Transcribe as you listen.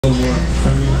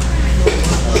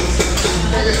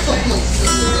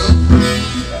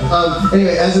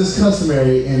Anyway, as is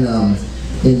customary in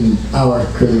our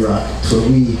Curly Rock, where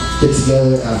we get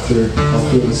together after all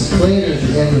three of us have played, and at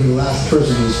the end, when the last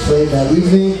person who's played that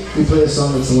evening, we play a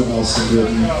song that someone else has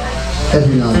written.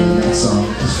 Every now and then, that song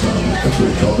is from a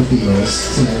group called the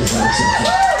Beatles. Tonight is no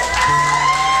exception.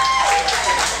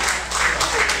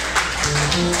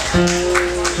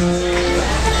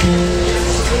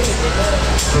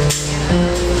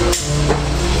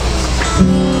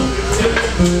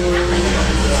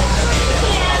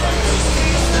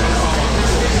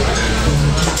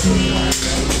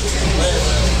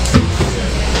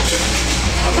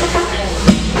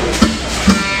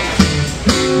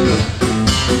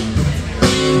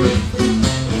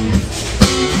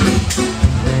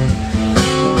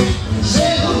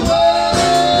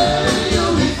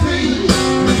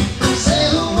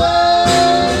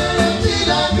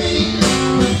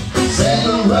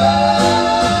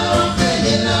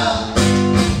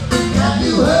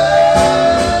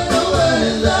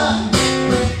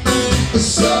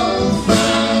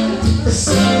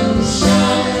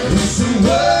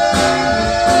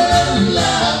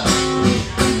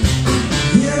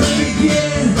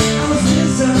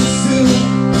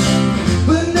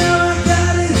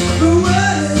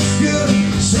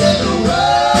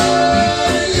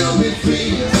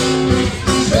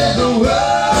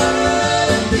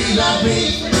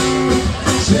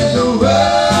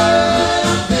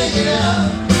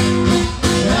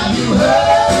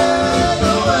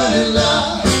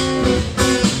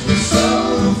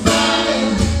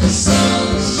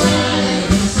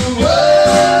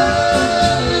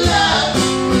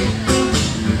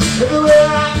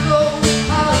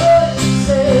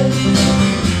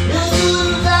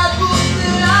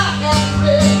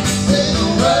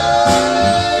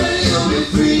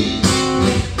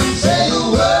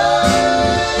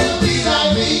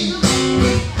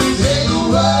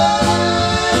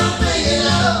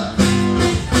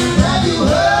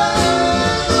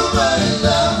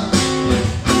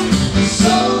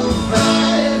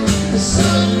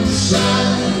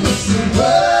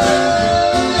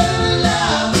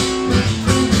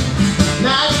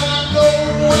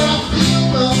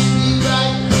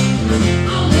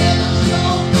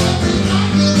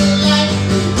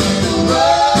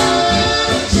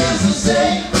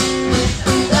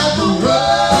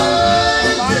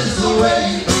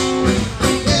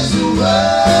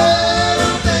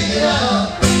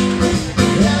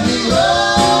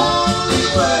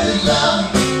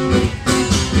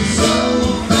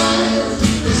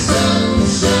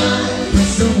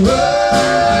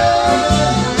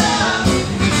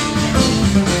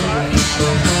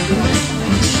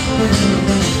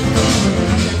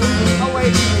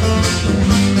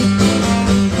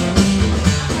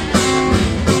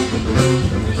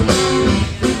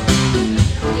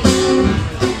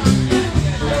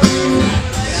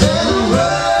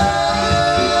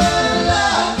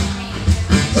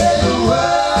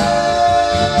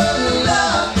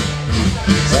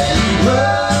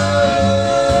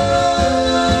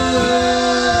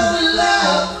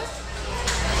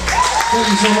 Thank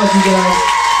you so much, you guys.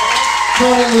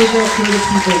 Come on in, Lucca, creative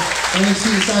people. And you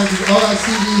see the signs of all our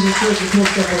CDs and shirts and cool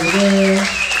stuff over there.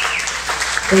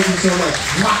 Thank you so much.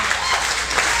 Mwah.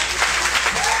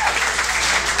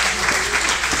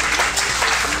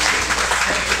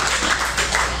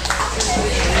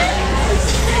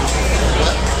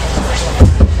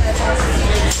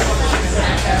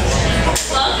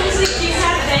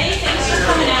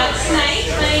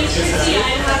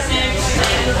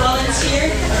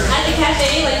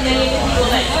 Like many of the people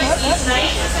that you see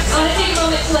tonight, I want to take a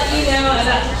moment to let you know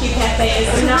about the Q Cafe.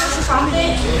 It's a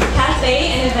non-profit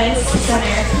cafe and events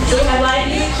center. So we have live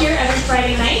music here every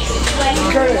Friday night. If you'd like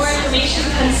more information,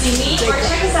 come see me or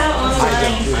check us out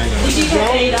online,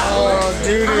 theqcafe.org.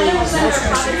 100% of our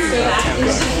profits go back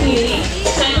into the community.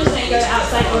 10% go to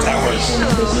outside organizations.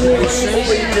 There's new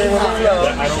organizations involved.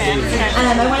 I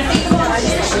want to thank the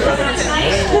volunteers for coming out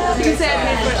tonight. You can say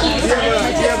Keaton,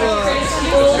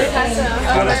 people, and thanks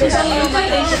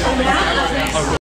for coming out.